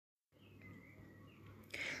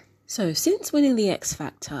So, since winning the X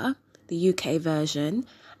Factor, the UK version,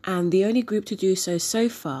 and the only group to do so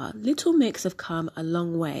far, Little Mix have come a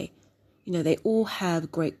long way. You know, they all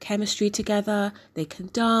have great chemistry together, they can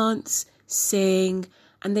dance, sing,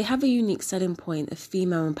 and they have a unique selling point of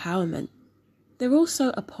female empowerment. They're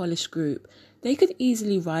also a polished group. They could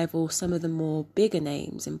easily rival some of the more bigger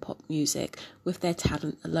names in pop music with their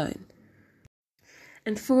talent alone.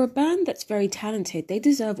 And for a band that's very talented, they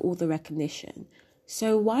deserve all the recognition.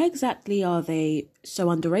 So why exactly are they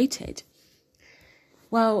so underrated?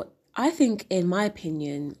 Well, I think, in my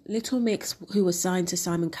opinion, Little Mix, who was signed to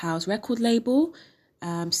Simon Cowell's record label,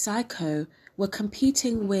 Psycho, were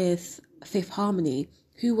competing with Fifth Harmony,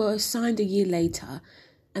 who were signed a year later.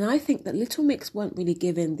 And I think that Little Mix weren't really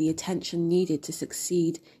given the attention needed to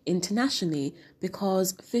succeed internationally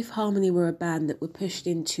because Fifth Harmony were a band that were pushed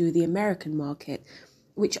into the American market,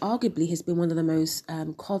 which arguably has been one of the most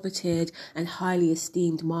coveted and highly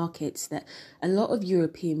esteemed markets that a lot of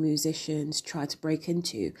European musicians try to break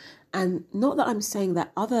into. And not that I'm saying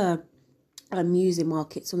that other music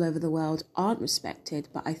markets all over the world aren't respected,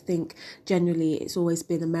 but I think generally it's always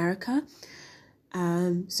been America.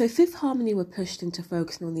 So Fifth Harmony were pushed into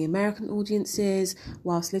focusing on the American audiences,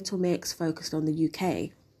 whilst Little Mix focused on the UK.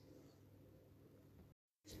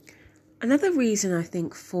 Another reason I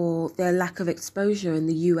think for their lack of exposure in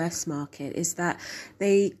the US market is that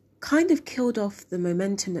they kind of killed off the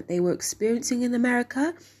momentum that they were experiencing in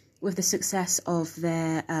America with the success of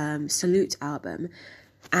their Salute album.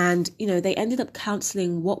 And, you know, they ended up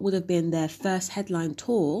cancelling what would have been their first headline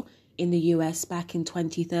tour in the US back in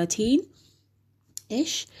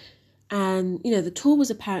 2013-ish. And, you know, the tour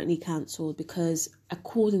was apparently cancelled because,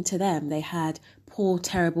 according to them, they had poor,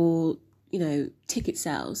 terrible, ticket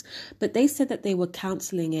sales. But they said that they were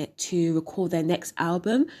cancelling it to record their next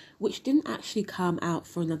album, which didn't actually come out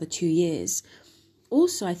for another 2 years.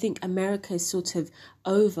 Also, I think America is sort of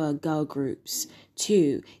over girl groups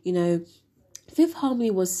too. You know, Fifth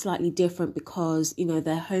Harmony was slightly different because,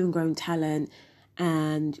 they're homegrown talent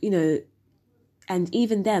and, and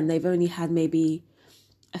even then they've only had maybe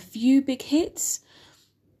a few big hits.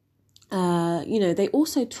 They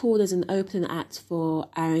also toured as an opening act for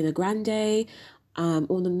Ariana Grande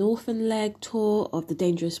on the Northern Leg tour of the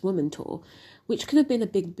Dangerous Woman tour, which could have been a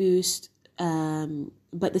big boost,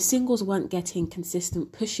 but the singles weren't getting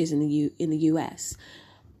consistent pushes in the US.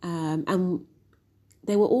 And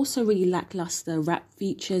there were also really lackluster rap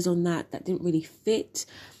features on that didn't really fit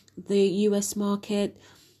the US market.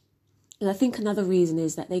 And I think another reason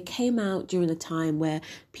is that they came out during a time where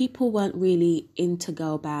people weren't really into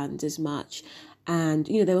girl bands as much. And,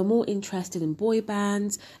 they were more interested in boy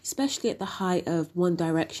bands, especially at the height of One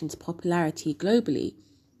Direction's popularity globally.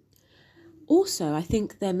 Also, I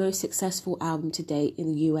think their most successful album to date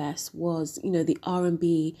in the US was, the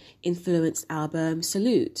R&B influenced album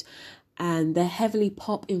Salute and their heavily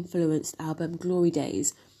pop influenced album Glory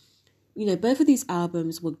Days. Both of these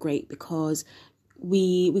albums were great because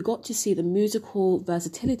we got to see the musical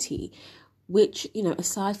versatility, which,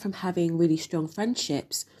 aside from having really strong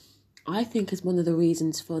friendships, I think is one of the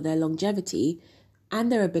reasons for their longevity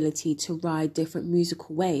and their ability to ride different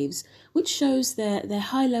musical waves, which shows their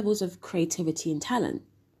high levels of creativity and talent.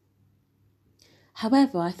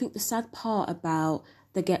 However, I think the sad part about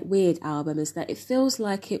the Get Weird album is that it feels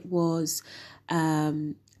like it was,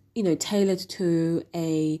 tailored to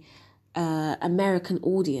a American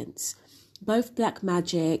audience. Both Black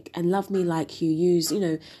Magic and Love Me Like You use,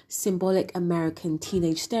 symbolic American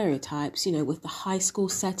teenage stereotypes, with the high school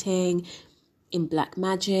setting in Black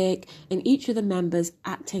Magic and each of the members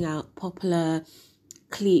acting out popular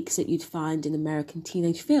cliques that you'd find in American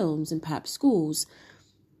teenage films and perhaps schools.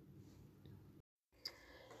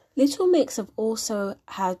 Little Mix have also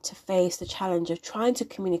had to face the challenge of trying to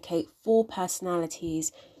communicate four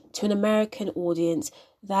personalities to an American audience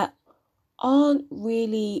that aren't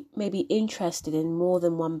really maybe interested in more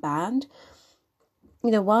than one band.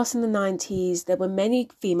 Whilst in the 90s, there were many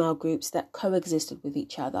female groups that coexisted with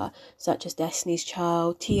each other, such as Destiny's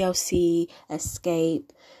Child, TLC,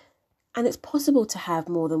 Escape, and it's possible to have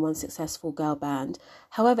more than one successful girl band.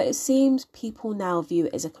 However, it seems people now view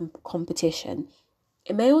it as a competition.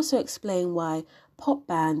 It may also explain why pop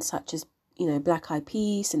bands such as, Black Eyed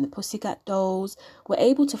Peas and the Pussycat Dolls were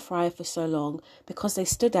able to thrive for so long because they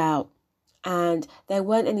stood out and there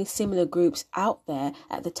weren't any similar groups out there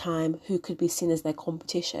at the time who could be seen as their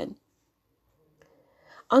competition.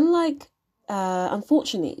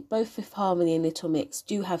 Unfortunately, both Fifth Harmony and Little Mix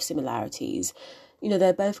do have similarities.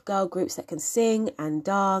 They're both girl groups that can sing and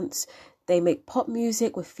dance. They make pop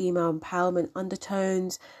music with female empowerment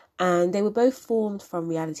undertones, And they were both formed from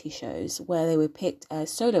reality shows where they were picked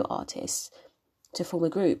as solo artists to form a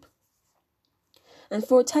group. And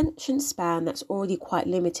for attention span that's already quite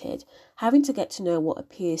limited, having to get to know what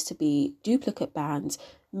appears to be duplicate bands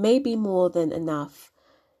may be more than enough.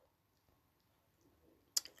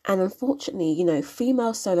 And unfortunately,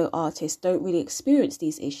 female solo artists don't really experience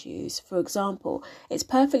these issues. For example, it's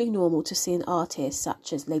perfectly normal to see an artist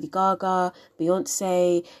such as Lady Gaga,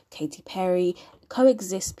 Beyonce, Katy Perry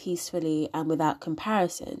coexist peacefully and without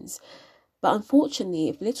comparisons. But unfortunately,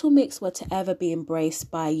 if Little Mix were to ever be embraced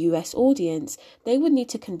by a US audience, they would need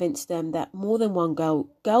to convince them that more than one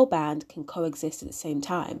girl band can coexist at the same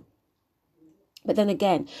time. But then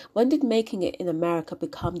again, when did making it in America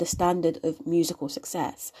become the standard of musical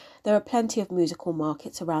success? There are plenty of musical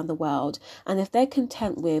markets around the world, and if they're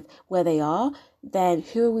content with where they are, then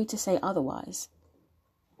who are we to say otherwise?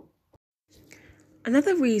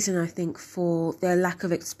 Another reason I think for their lack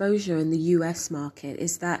of exposure in the US market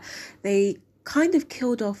is that they kind of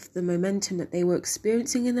killed off the momentum that they were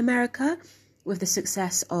experiencing in America with the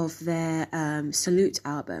success of their Salute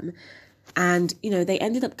album. And, they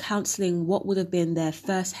ended up cancelling what would have been their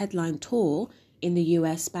first headline tour in the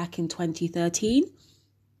US back in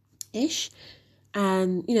 2013-ish.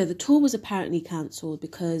 And, the tour was apparently cancelled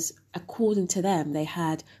because, according to them, they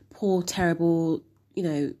had poor, terrible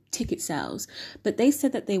ticket sales, but they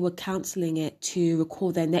said that they were cancelling it to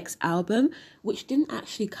record their next album, which didn't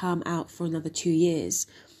actually come out for another 2 years.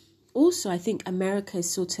 Also, I think America is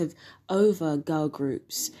sort of over girl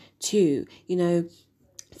groups too.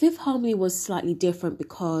 Fifth Harmony was slightly different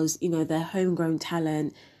because, they're homegrown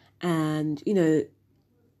talent, and,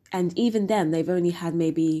 and even then they've only had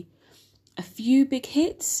maybe a few big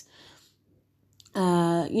hits.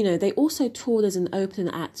 They also toured as an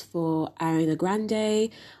opening act for Ariana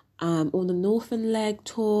Grande on the Northern Leg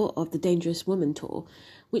tour of the Dangerous Woman tour,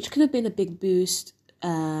 which could have been a big boost,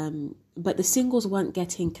 but the singles weren't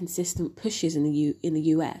getting consistent pushes in the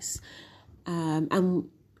US. And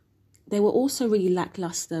there were also really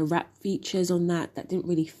lackluster rap features on that didn't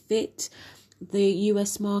really fit the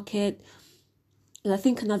US market. And I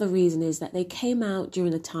think another reason is that they came out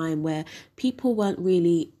during a time where people weren't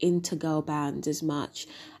really into girl bands as much.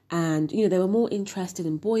 And, they were more interested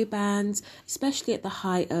in boy bands, especially at the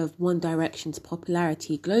height of One Direction's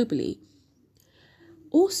popularity globally.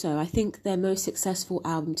 Also, I think their most successful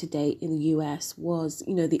album to date in the US was,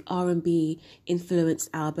 the R&B influenced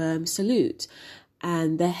album Salute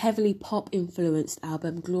and their heavily pop influenced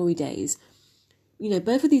album Glory Days.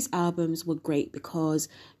 Both of these albums were great because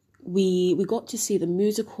we got to see the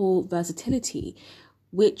musical versatility,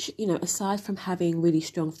 which, aside from having really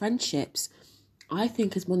strong friendships, I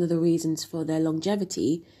think is one of the reasons for their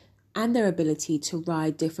longevity and their ability to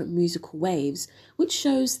ride different musical waves, which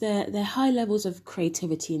shows their high levels of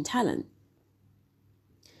creativity and talent.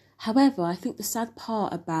 However, I think the sad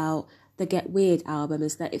part about the Get Weird album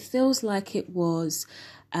is that it feels like it was,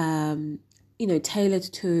 tailored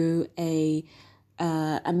to a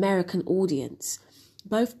American audience.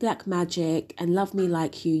 Both Black Magic and Love Me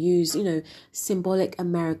Like You use, symbolic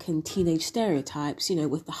American teenage stereotypes,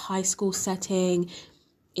 with the high school setting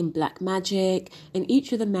in Black Magic and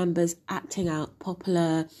each of the members acting out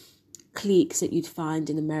popular cliques that you'd find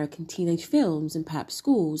in American teenage films and perhaps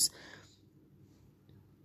schools.